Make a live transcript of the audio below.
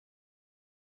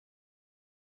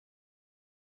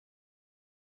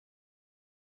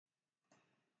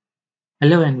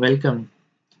Hello and welcome.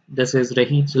 This is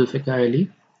Rahim Zulfikar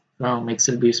Ali from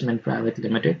Excel Basement Private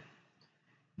Limited.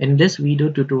 In this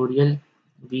video tutorial,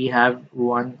 we have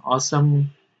one awesome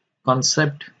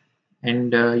concept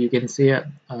and you can say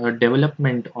a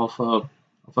development of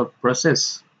a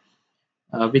process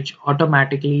which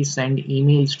automatically send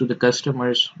emails to the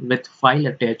customers with file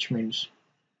attachments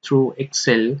through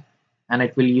Excel, and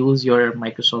it will use your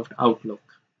Microsoft Outlook.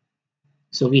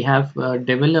 So we have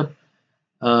developed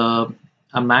uh,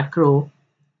 a macro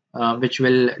which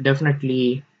will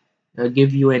definitely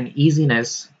give you an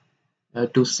easiness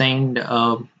to send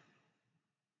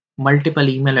multiple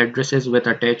email addresses with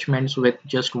attachments with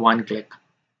just one click.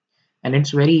 And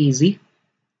it's very easy,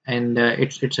 and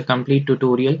it's a complete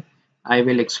tutorial. I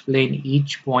will explain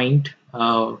each point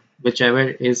whichever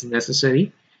is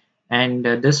necessary, and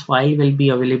this file will be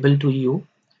available to you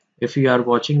if you are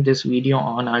watching this video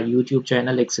on our YouTube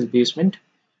channel Excel Basement.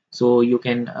 So you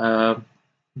can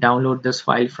download this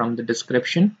file from the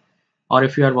description, or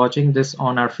if you are watching this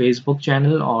on our Facebook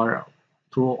channel or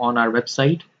through on our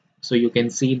website, so you can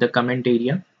see the comment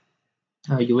area.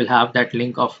 You will have that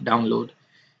link of download,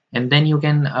 and then you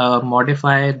can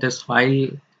modify this file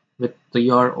with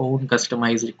your own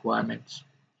customized requirements.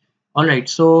 All right,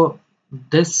 so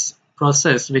this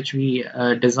process which we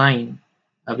designed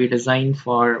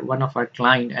for one of our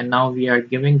client, and now we are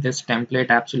giving this template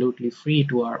absolutely free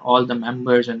to our all the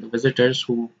members and the visitors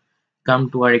who come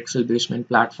to our Excel Basement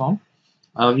platform.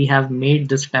 We have made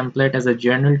this template as a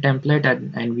general template,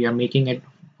 and we are making it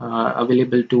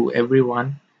available to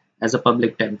everyone as a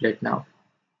public template now.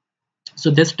 So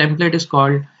this template is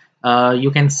called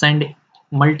you can send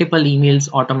multiple emails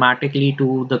automatically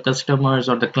to the customers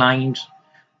or the clients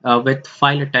with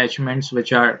file attachments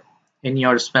which are in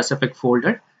your specific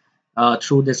folder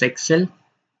through this Excel,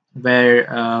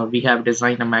 where we have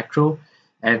designed a macro,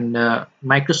 and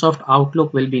Microsoft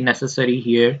Outlook will be necessary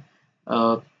here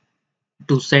uh,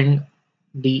 to send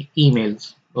the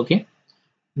emails. Okay,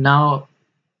 now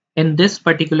in this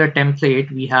particular template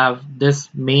we have this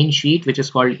main sheet which is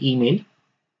called email.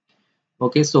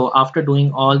 Okay, so after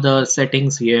doing all the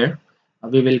settings here,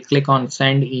 we will click on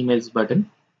send emails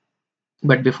button,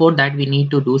 but before that we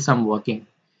need to do some working,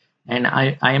 and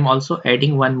I am also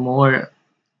adding one more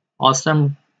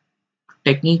awesome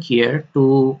technique here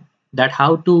to that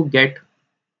how to get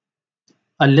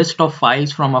a list of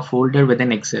files from a folder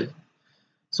within Excel.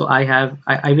 So I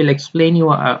will explain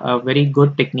you a very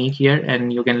good technique here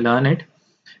and you can learn it.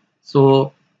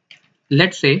 So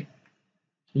let's say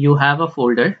you have a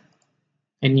folder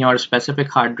in your specific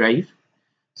hard drive.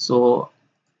 So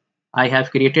I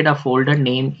have created a folder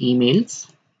named emails.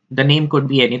 The name could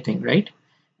be anything, right?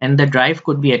 And the drive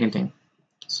could be anything.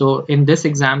 So in this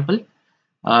example,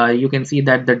 you can see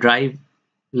that the drive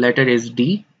letter is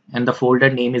D and the folder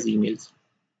name is emails.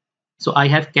 So I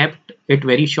have kept it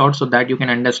very short so that you can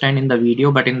understand in the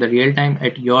video, but in the real time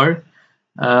at your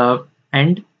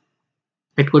end,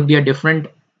 it could be a different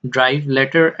drive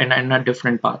letter and a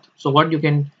different path. So what you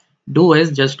can do is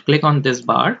just click on this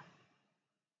bar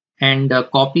and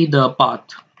copy the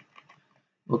path.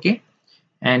 Okay,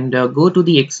 and go to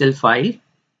the Excel file,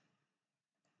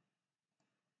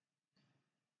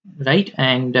 right?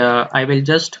 And I will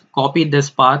just copy this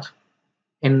path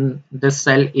in this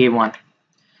cell A1.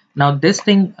 Now this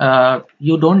thing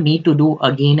you don't need to do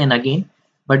again and again,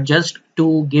 but just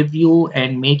to give you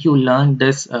and make you learn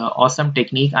this awesome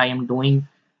technique I am doing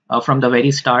from the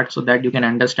very start so that you can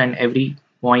understand every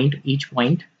point, each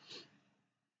point.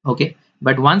 Okay,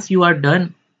 but once you are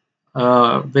done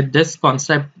with this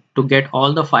concept to get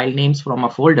all the file names from a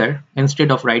folder instead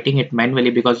of writing it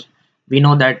manually, because we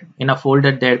know that in a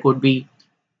folder there could be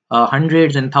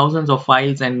hundreds and thousands of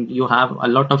files, and you have a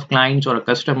lot of clients or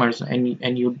customers,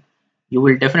 and you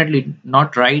will definitely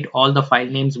not write all the file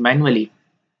names manually,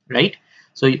 right?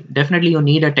 So definitely you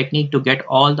need a technique to get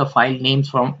all the file names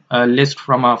from a list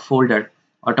from a folder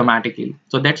automatically.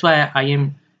 So that's why I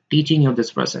am teaching you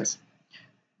this process.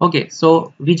 Okay,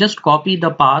 so we just copy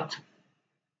the path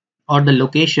or the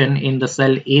location in the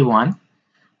cell A1,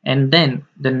 and then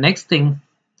the next thing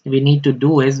we need to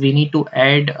do is we need to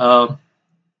add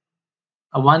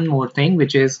one more thing,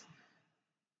 which is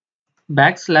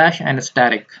backslash and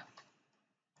static.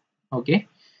 Okay,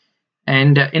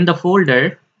 and in the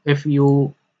folder, if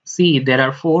you see, there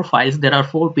are four files, there are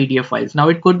four PDF files. Now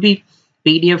it could be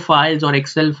PDF files or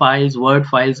Excel files, Word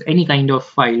files, any kind of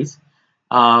files,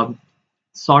 um,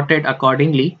 sorted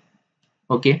accordingly.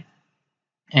 Okay,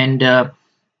 and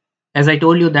as I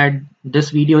told you that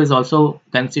this video is also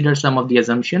consider some of the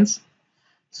assumptions,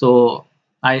 so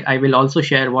I will also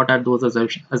share what are those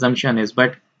assumption is.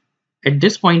 But at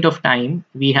this point of time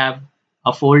we have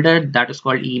a folder that is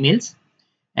called emails,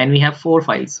 and we have 4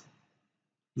 files: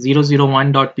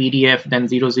 001.pdf, then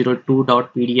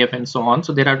 002.pdf, and so on.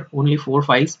 So there are only 4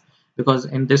 files, because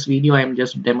in this video I am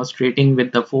just demonstrating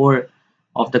with the 4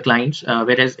 of the clients,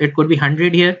 whereas it could be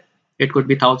 100 here, it could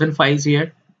be 1000 files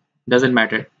here, doesn't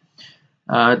matter.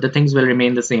 The things will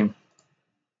remain the same,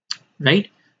 right?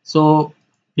 So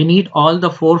we need all the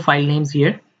 4 file names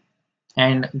here,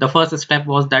 and the first step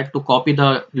was that to copy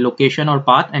the location or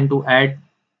path and to add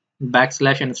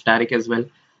backslash and static as well.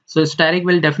 So static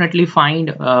will definitely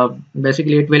find,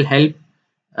 basically it will help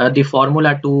the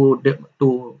formula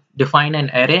to define an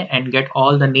array and get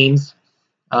all the names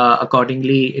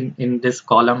accordingly in this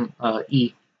column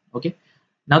E. Okay.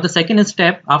 Now the second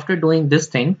step after doing this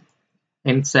thing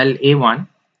in cell A1,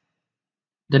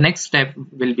 the next step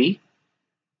will be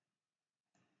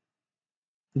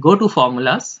go to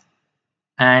formulas,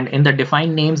 and in the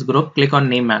define names group, click on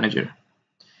name manager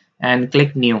and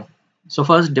click new. So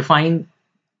first define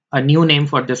a new name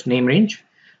for this name range.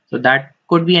 So that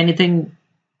could be anything,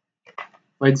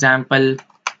 for example,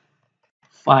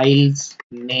 files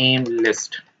name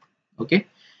list. Okay.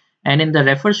 And in the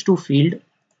refers to field,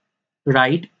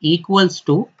 write equals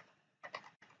to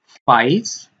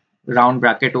files round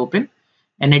bracket open,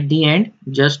 and at the end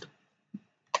just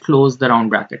close the round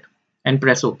bracket and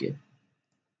press OK.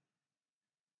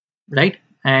 Right.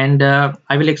 And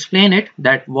I will explain it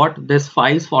that what this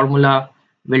files formula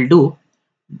will do.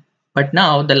 But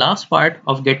now the last part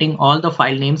of getting all the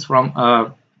file names from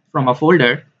a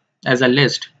folder as a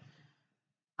list,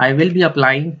 I will be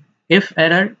applying if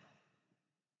error,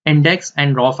 index,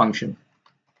 and raw function.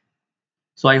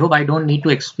 So I hope I don't need to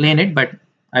explain it, but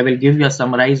I will give you a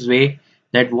summarized way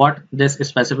that what this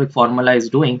specific formula is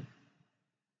doing.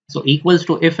 So equals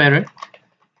to if error,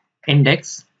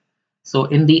 index. So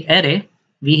in the array,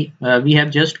 we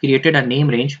have just created a name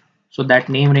range. So that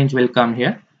name range will come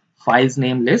here, files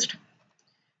name list.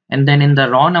 And then in the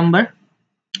raw number,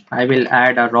 I will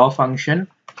add a raw function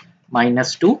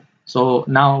 -2. So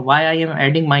now why I am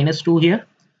adding -2 here?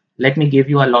 Let me give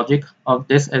you a logic of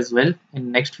this as well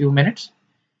in next few minutes.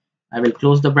 I will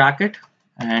close the bracket,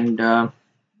 and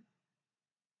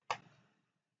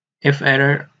if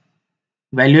error,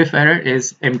 value if error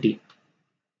is empty.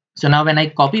 So now when I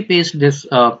copy paste this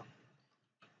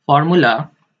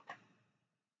formula,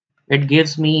 it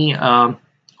gives me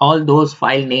all those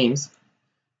file names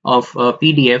of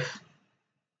PDF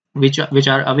which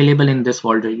are available in this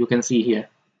folder. You can see here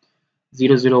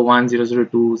 001,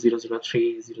 002,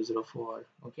 003, 004.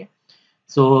 Okay,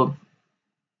 so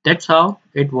that's how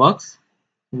it works.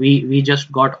 We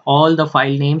just got all the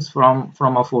file names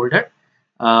from a folder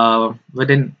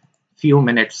within few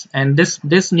minutes, and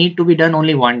this need to be done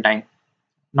only one time,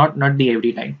 not the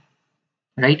every time,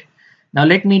 right? Now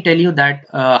let me tell you that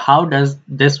how does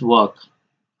this work,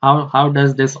 how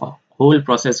does this whole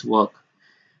process work.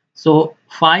 So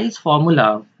files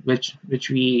formula, which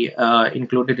we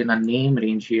included in a name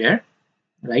range here,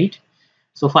 right?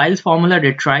 So files formula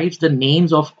retrieves the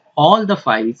names of all the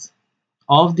files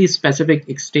of the specific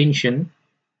extension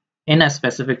in a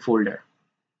specific folder.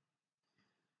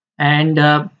 And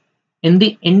in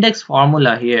the index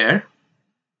formula here,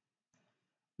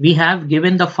 we have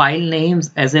given the file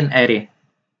names as an array,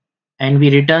 and we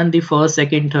return the first,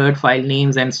 second, third file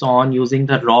names and so on using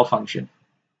the raw function.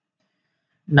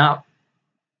 Now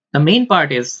the main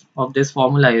part is of this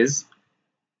formula is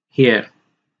here.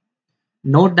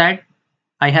 Note that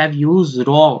I have used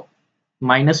raw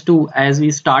 -2 as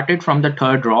we started from the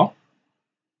third row,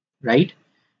 right?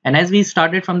 And as we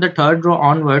started from the third row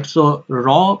onwards, so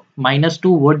raw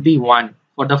 -2 would be 1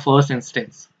 for the first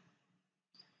instance,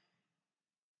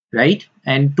 right?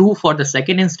 And 2 for the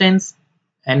second instance,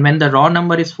 and when the raw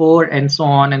number is 4, and so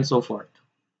on and so forth.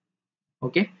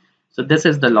 Okay, so this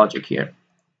is the logic here.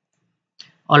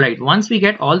 All right, once we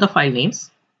get all the file names,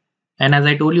 and as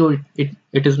I told you,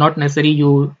 it is not necessary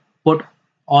you put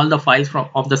all the files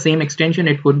of the same extension.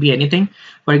 It could be anything.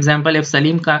 For example, if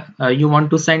Salim you want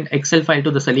to send Excel file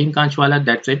to the Salim Kanchwala,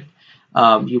 that's it.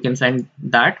 You can send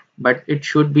that, but it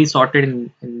should be sorted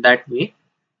in that way.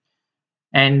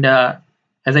 And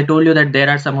as I told you that there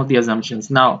are some of the assumptions.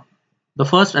 Now, the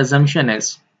first assumption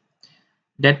is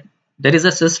that there is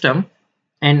a system,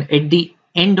 and at the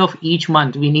end of each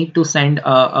month, we need to send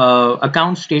a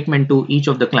account statement to each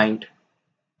of the client,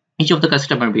 each of the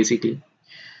customer basically.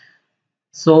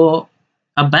 So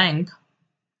a bank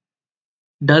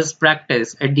does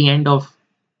practice at the end of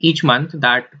each month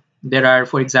that there are,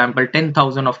 for example,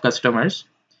 10,000 of customers,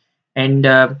 and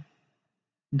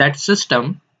that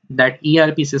system, that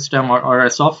ERP system or a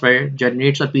software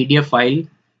generates a PDF file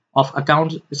of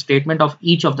account statement of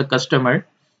each of the customer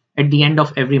at the end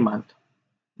of every month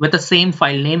with the same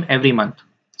file name every month.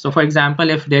 So for example,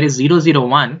 if there is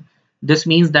 001, this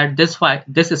means that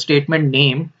this statement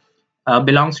name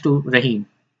belongs to Rahim.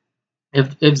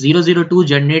 If 002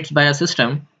 generates by a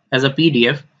system as a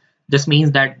PDF, this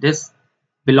means that this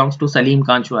belongs to Salim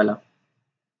Kanchwala.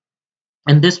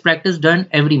 And this practice done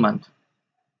every month.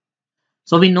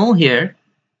 So we know here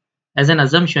as an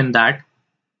assumption that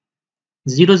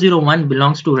 001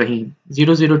 belongs to Rahim,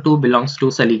 002 belongs to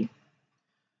Salim.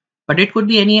 But it could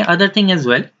be any other thing as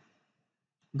well.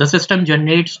 The system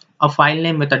generates a file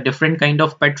name with a different kind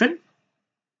of pattern.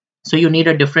 So you need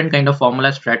a different kind of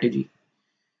formula strategy.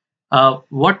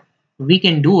 What we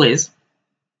can do is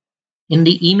in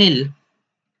the email,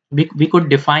 we could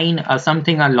define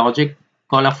a logic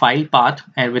called a file path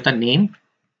and with a name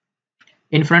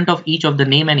in front of each of the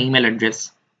name and email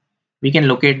address. We can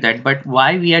locate that. But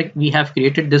why we have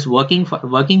created this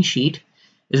working sheet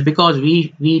is because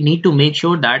we need to make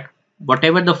sure that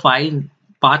whatever the file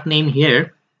path name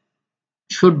here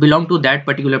should belong to that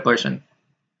particular person.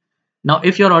 Now,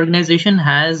 if your organization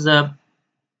has,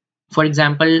 for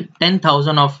example,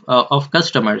 10,000 of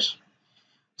customers,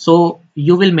 so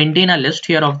you will maintain a list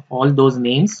here of all those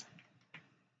names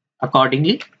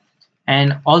accordingly,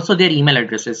 and also their email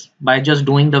addresses by just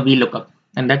doing the VLOOKUP,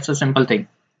 and that's a simple thing.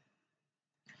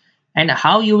 And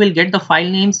how you will get the file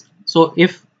names? So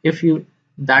if you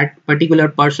that particular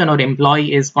person or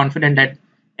employee is confident that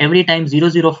every time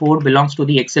 004 belongs to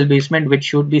the Excel basement, which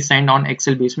should be sent on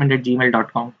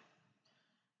excelbasement@gmail.com.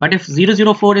 But if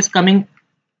 004 is coming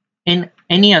in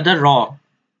any other raw,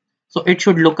 so it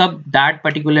should look up that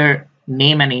particular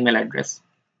name and email address.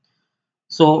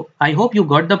 So I hope you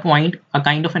got the point, a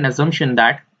kind of an assumption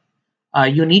that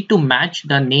you need to match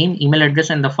the name, email address,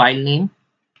 and the file name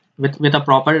with a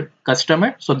proper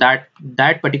customer, so that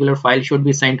that particular file should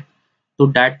be sent to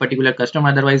that particular customer.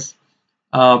 Otherwise,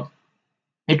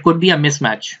 it could be a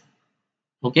mismatch.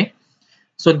 Okay,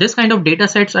 so this kind of data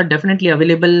sets are definitely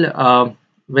available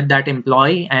with that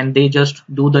employee, and they just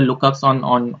do the lookups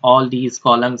on all these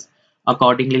columns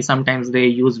accordingly. Sometimes they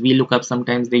use VLOOKUP,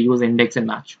 sometimes they use index and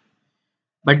match.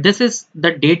 But this is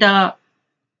the data,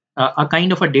 a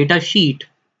kind of a data sheet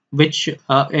which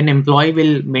an employee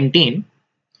will maintain,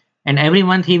 and every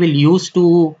month he will use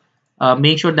to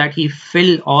make sure that he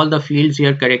fill all the fields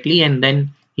here correctly, and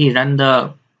then he run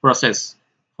the process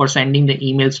for sending the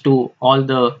emails to all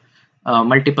the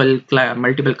multiple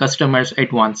customers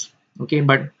at once. Okay,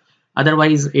 but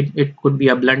otherwise it could be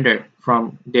a blunder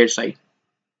from their side.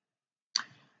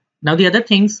 Now the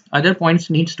other points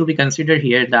needs to be considered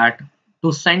here, that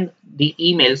to send the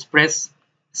emails, press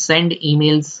send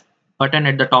emails button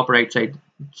at the top right side.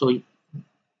 So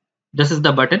this is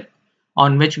the button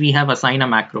on which we have assigned a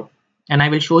macro, and I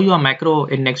will show you a macro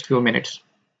in next few minutes.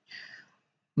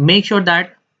 Make sure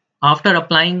that after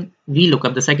applying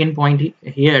VLOOKUP, the second point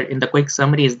here in the quick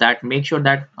summary is that make sure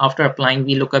that after applying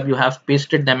VLOOKUP, you have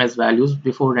pasted them as values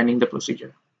before running the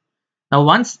procedure. Now,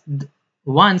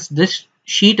 once this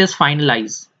sheet is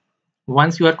finalized,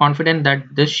 once you are confident that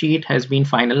this sheet has been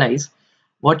finalized,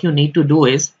 what you need to do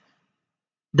is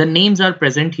the names are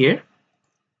present here,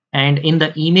 and in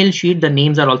the email sheet, the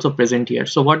names are also present here.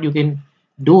 So what you can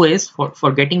do is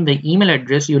for getting the email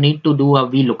address, you need to do a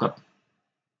VLOOKUP,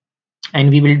 and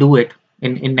we will do it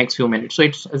in next few minutes. So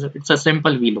it's a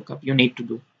simple VLOOKUP you need to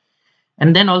do.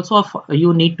 And then also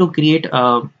you need to create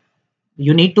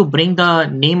you need to bring the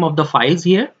name of the files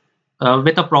here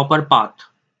with a proper path.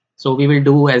 So we will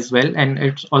do as well, and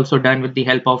it's also done with the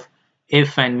help of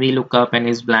if and VLOOKUP and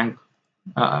is blank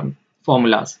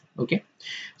formulas. Okay,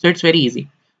 so it's very easy.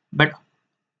 But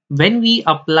when we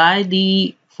apply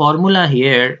the formula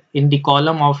here in the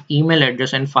column of email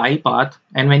address and file path,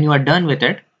 and when you are done with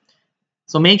it,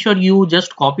 so make sure you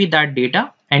just copy that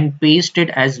data and paste it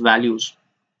as values.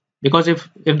 Because if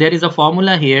there is a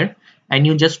formula here and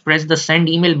you just press the send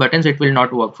email buttons, it will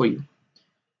not work for you.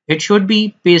 It should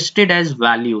be pasted as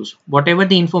values. Whatever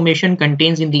the information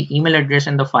contains in the email address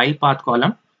and the file path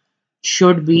column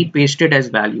should be pasted as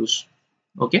values.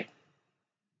 Okay.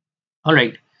 All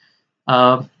right.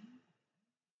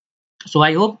 So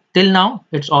I hope till now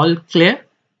it's all clear.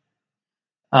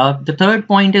 The third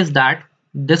point is that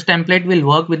this template will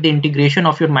work with the integration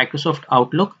of your Microsoft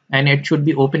Outlook, and it should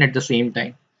be open at the same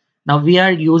time. Now we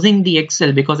are using the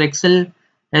Excel because Excel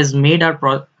has made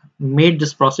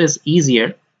this process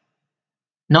easier.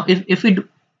 Now if we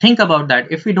think about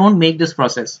that, if we don't make this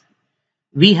process,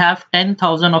 we have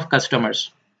 10,000 of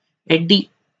customers. At the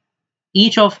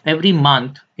each of every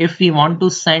month, if we want to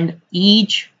send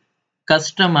each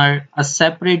customer a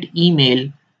separate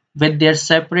email with their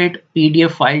separate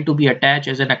PDF file to be attached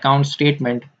as an account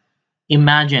statement.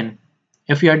 Imagine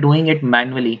if you are doing it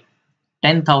manually,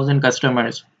 10,000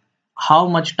 customers, how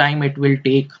much time it will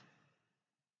take.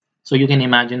 So you can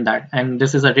imagine that, and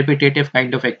this is a repetitive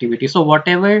kind of activity. So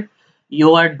whatever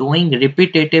you are doing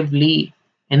repetitively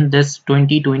in this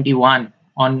 2021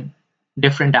 on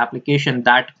different application,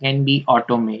 that can be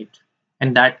automate,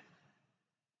 and that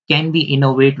can be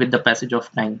innovate with the passage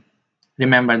of time.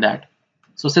 Remember that.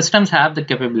 So systems have the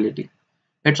capability.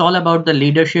 It's all about the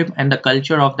leadership and the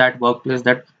culture of that workplace,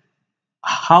 that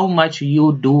how much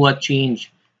you do a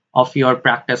change of your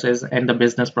practices and the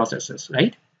business processes,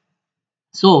 right?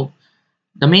 So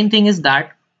the main thing is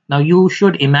that now you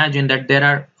should imagine that there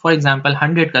are, for example,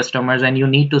 100 customers and you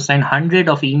need to send 100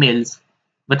 of emails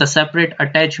with a separate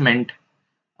attachment.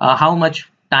 How much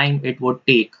time it would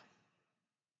take?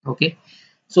 Okay,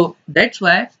 so that's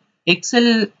why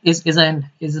Excel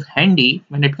is handy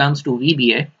when it comes to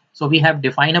VBA. So we have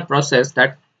defined a process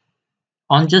that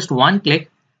on just one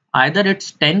click, either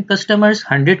it's 10 customers,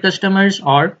 100 customers,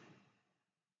 or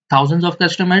thousands of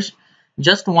customers,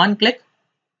 just one click,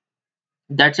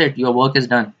 that's it, your work is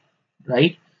done,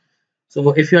 right?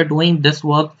 So if you are doing this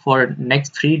work for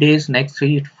next 3 days, next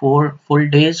 4 full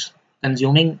days,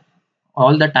 consuming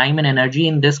all the time and energy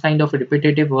in this kind of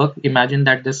repetitive work, imagine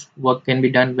that this work can be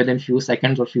done within few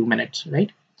seconds or few minutes, right?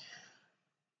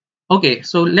 Okay,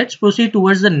 so let's proceed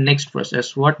towards the next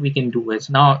process. What we can do is,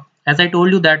 now, as I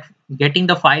told you that getting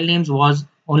the file names was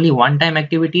only one time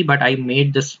activity, but I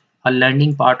made this a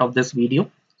learning part of this video.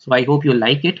 So I hope you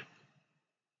like it.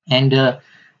 And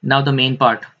now the main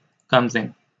part comes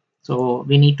in. So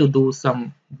we need to do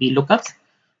some VLOOKUPs.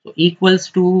 So equals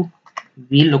to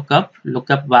VLOOKUP,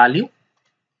 lookup value.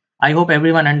 I hope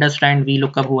everyone understand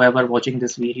VLOOKUP, whoever watching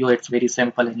this video. It's very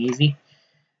simple and easy.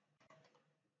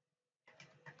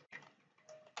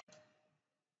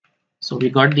 So we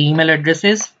got the email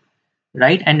addresses,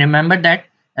 right? And remember that,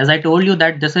 as I told you,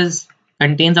 that this is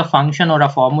contains a function or a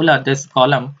formula, this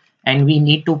column, and we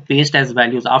need to paste as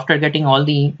values. After getting all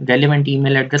the relevant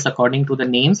email address according to the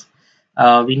names,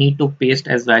 we need to paste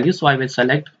as values. So I will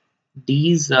select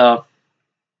these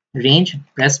range,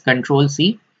 press Ctrl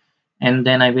C, and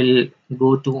then I will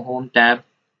go to Home tab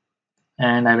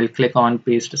and I will click on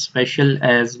paste special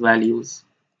as values,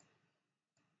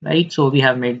 right? So we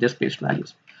have made this paste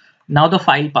values. Now the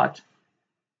file path.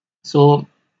 So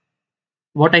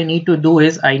what I need to do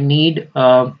is I need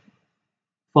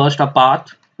first a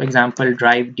path, for example,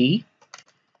 drive D,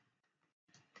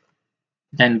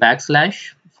 then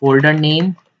backslash, folder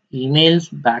name, emails,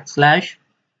 backslash,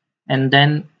 and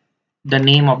then the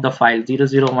name of the file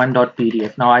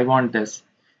 001.pdf. Now I want this,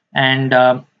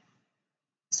 and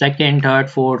second, third,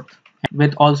 fourth,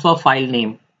 with also a file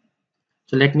name.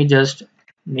 So let me just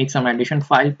make some addition,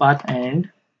 file path and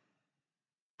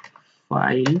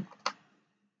file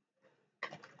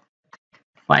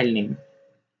name.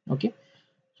 Okay,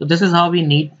 so this is how we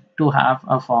need to have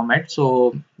a format.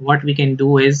 So what we can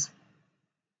do is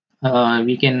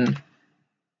we can,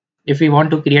 if we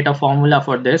want to create a formula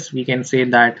for this, we can say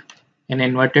that in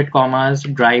inverted commas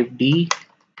drive D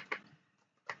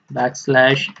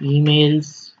backslash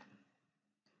emails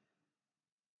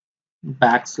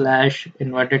backslash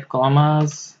inverted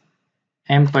commas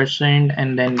ampersand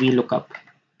and then we look up.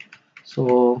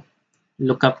 So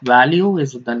lookup value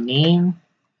is the name,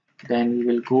 then we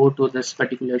will go to this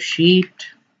particular sheet,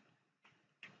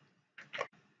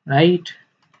 right,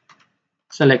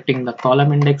 selecting the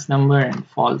column index number and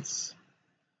false.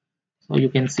 So you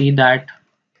can see that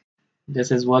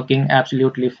this is working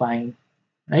absolutely fine,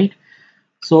 right?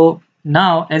 So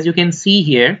now, as you can see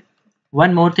here,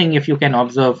 one more thing, if you can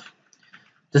observe,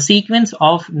 the sequence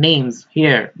of names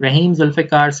here, Rahim,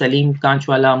 Zulfikar, Salim,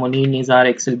 Kanchwala, Munir, Nizar,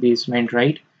 Excel basement,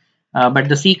 right? But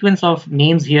the sequence of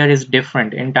names here is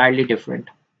different, entirely different,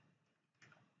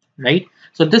 right?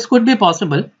 So this could be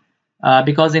possible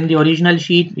because in the original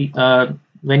sheet,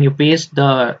 when you paste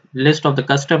the list of the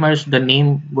customers, the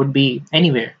name would be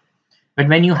anywhere. But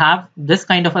when you have this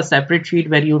kind of a separate sheet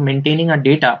where you're maintaining a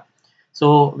data,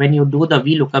 so when you do the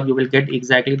VLOOKUP, you will get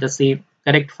exactly the same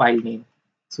correct file name.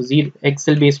 So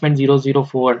Excel basement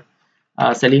 004,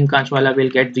 Salim Kanchwala will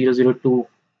get 002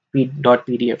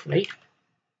 .pdf, right?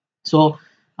 So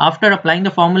after applying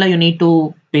the formula, you need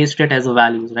to paste it as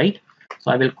values, right?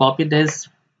 So I will copy this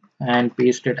and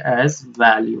paste it as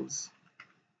values.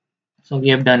 So we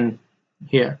have done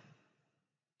here.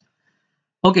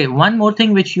 Okay, one more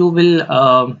thing which you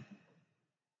will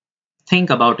think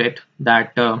about it,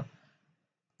 that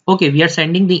okay, we are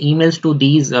sending the emails to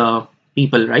these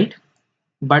people, right?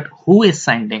 But who is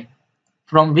sending?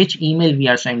 From which email we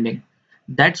are sending?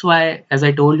 That's why, as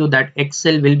I told you, that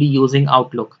Excel will be using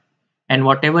Outlook, and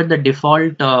whatever the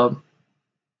default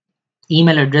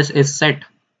email address is set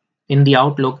in the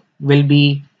Outlook will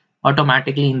be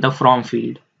automatically in the from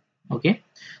field. Okay,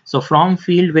 so from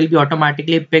field will be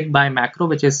automatically picked by macro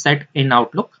which is set in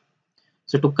Outlook.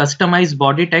 So to customize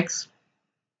body text,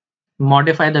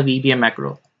 modify the VBA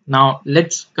macro. Now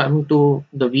let's come to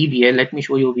the VBA. Let me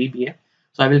show you VBA.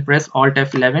 So I will press Alt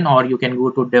F11, or you can go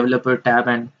to developer tab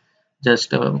and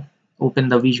just open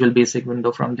the Visual Basic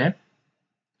window from there.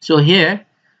 So here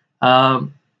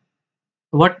um,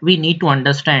 what we need to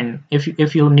understand,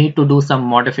 if you need to do some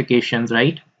modifications,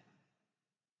 right?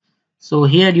 So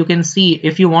here you can see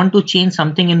if you want to change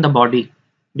something in the body,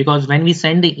 because when we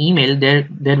send the email,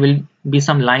 there will be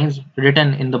some lines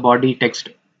written in the body text.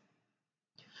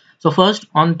 So first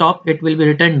on top it will be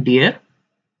written dear,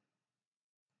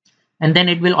 and then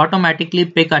it will automatically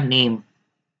pick a name.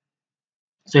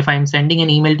 So if I'm sending an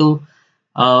email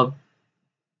to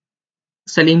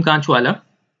Salim Kanchwala,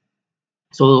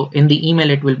 so in the email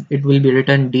it will be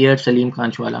written dear Salim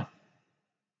Kanchwala.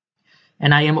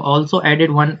 And I am also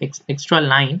added one extra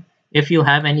line: if you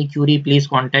have any query, please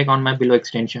contact on my below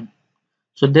extension.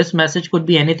 So this message could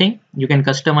be anything you can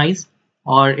customize,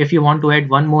 or if you want to add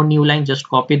one more new line, just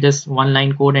copy this one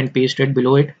line code and paste it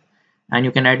below it, and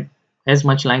you can add as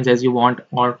much lines as you want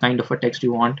or kind of a text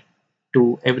you want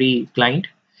to every client.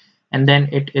 And then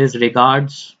it is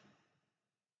regards,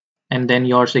 and then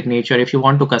your signature if you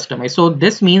want to customize. So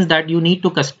this means that you need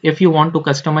to if you want to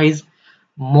customize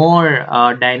more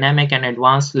dynamic and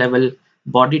advanced level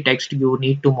body text, you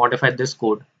need to modify this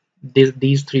code,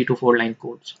 these 3 to 4 line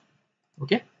codes.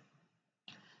 Okay,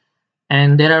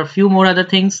 and there are a few more other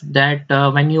things that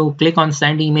when you click on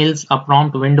send emails, a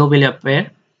prompt window will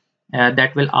appear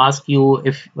that will ask you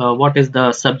if what is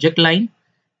the subject line,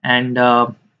 and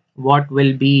what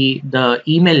will be the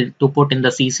email to put in the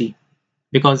CC,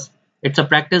 because it's a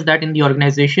practice that in the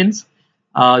organizations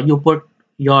you put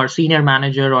your senior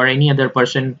manager or any other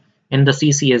person in the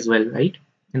CC as well, right?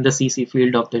 In the CC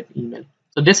field of that email.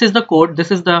 So this is the code, this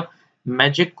is the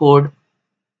magic code,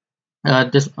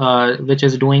 this which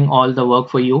is doing all the work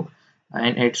for you,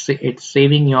 and it's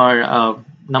saving your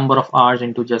number of hours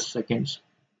into just seconds,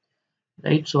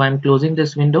 right? So I'm closing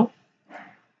this window.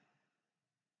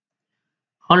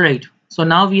 All right, so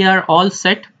now we are all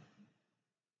set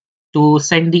to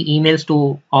send the emails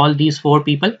to all these 4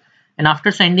 people, and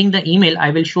after sending the email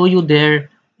I will show you their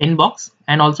inbox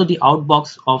and also the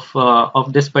outbox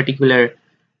of this particular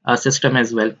system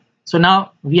as well. So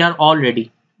now we are all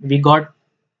ready. We got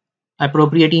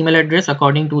appropriate email address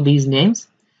according to these names,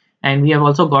 and we have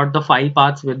also got the file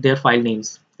paths with their file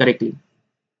names correctly.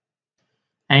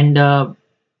 And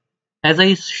as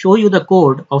I show you the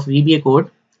code of VBA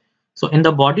code, so in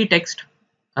the body text,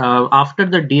 after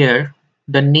the dear,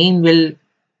 the name will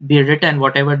be written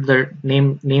whatever the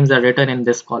names are written in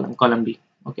this column B.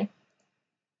 Okay,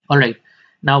 all right,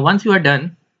 now once you are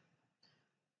done,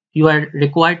 you are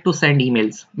required to send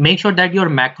emails. Make sure that your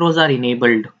macros are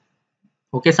enabled.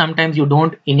 Okay, sometimes you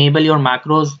don't enable your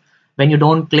macros when you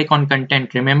don't click on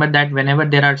content. Remember that whenever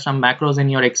there are some macros in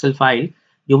your Excel file,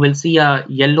 you will see a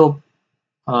yellow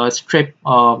strip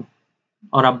or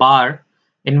a bar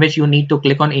in which you need to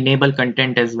click on enable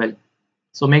content as well.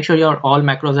 So make sure your all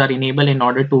macros are enabled in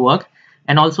order to work.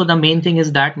 And also the main thing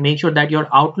is that make sure that your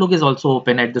Outlook is also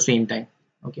open at the same time.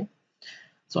 Okay,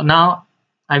 so now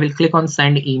I will click on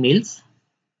send emails.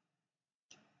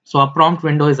 So a prompt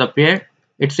window is appeared.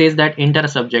 It says that enter a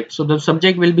subject. So the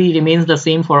subject will be remains the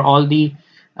same for all the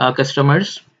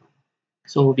customers.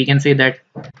 So we can say that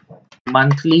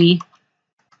monthly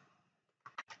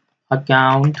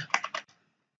account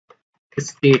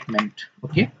statement.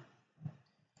 Okay,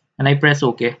 and I press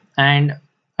OK. And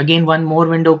again one more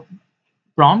window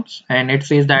prompts, and it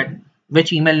says that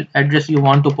which email address you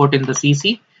want to put in the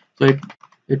CC. So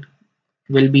it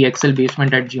will be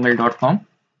excelbasement@gmail.com,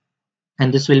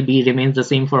 and this will be remains the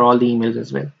same for all the emails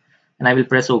as well. And I will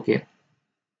press OK.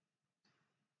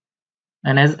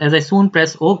 And as I soon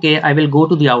press OK, I will go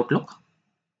to the Outlook,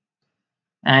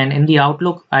 and in the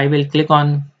Outlook I will click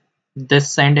on this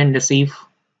send and receive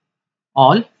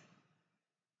all,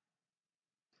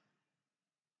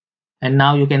 and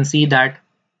now you can see that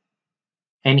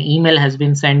an email has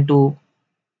been sent to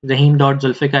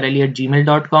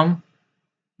rahim.zulfikarali@gmail.com,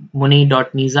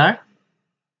 muni.nizar,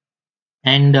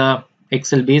 and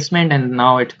Excel basement, and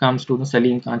now it comes to the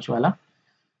Salim Kanchwala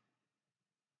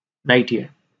right here.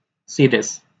 See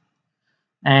this,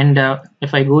 and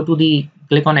if I go to the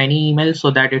click on any email,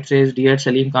 so that it says dear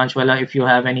Salim Kanchwala, if you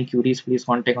have any queries, please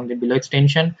contact on the below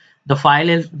extension. The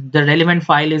relevant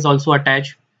file is also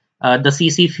attached the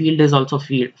CC field is also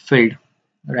filled,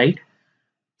 right?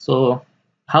 So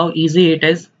how easy it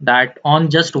is that on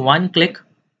just one click,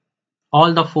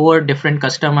 all the four different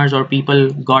customers or people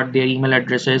got their email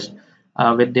addresses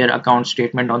with their account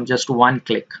statement on just one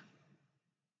click,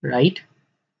 right?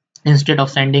 Instead of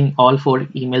sending all four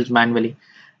emails manually.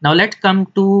 Now let's come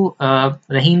to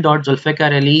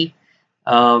Rahim.Zulfikarali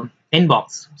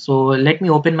inbox. So let me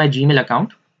open my Gmail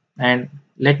account and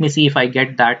let me see if I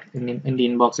get that in the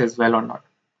inbox as well or not.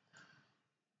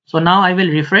 So now I will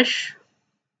refresh.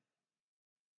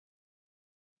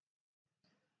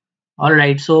 All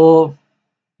right, so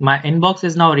my inbox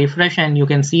is now refreshed and you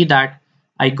can see that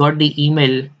I got the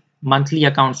email monthly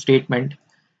account statement.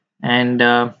 And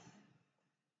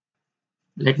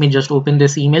let me just open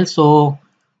this email. So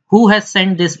who has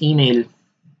sent this email?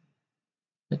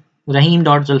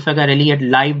 Rahim.Zulfikarali at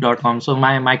live.com. So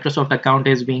my Microsoft account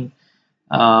is being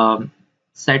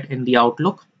set in the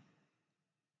Outlook,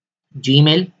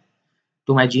 Gmail,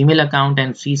 to my Gmail account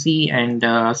and CC,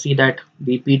 and see that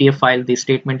the PDF file, the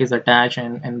statement is attached,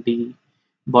 and the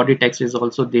body text is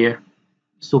also there.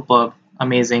 Superb,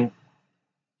 amazing,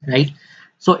 right?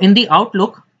 So in the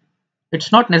Outlook,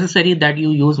 it's not necessary that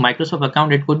you use Microsoft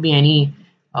account. It could be any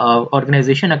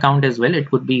organization account as well. It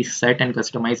could be set and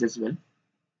customized as well.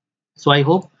 So I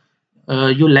hope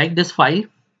you like this file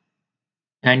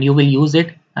and you will use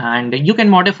it, and you can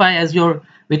modify as your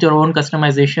with your own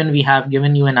customization. We have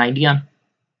given you an idea.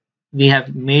 We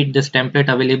have made this template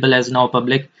available as now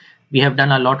public. We have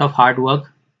done a lot of hard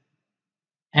work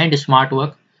and smart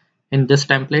work in this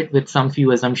template with some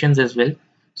few assumptions as well.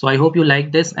 So I hope you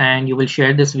like this and you will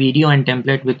share this video and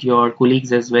template with your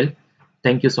colleagues as well.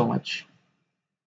 Thank you so much.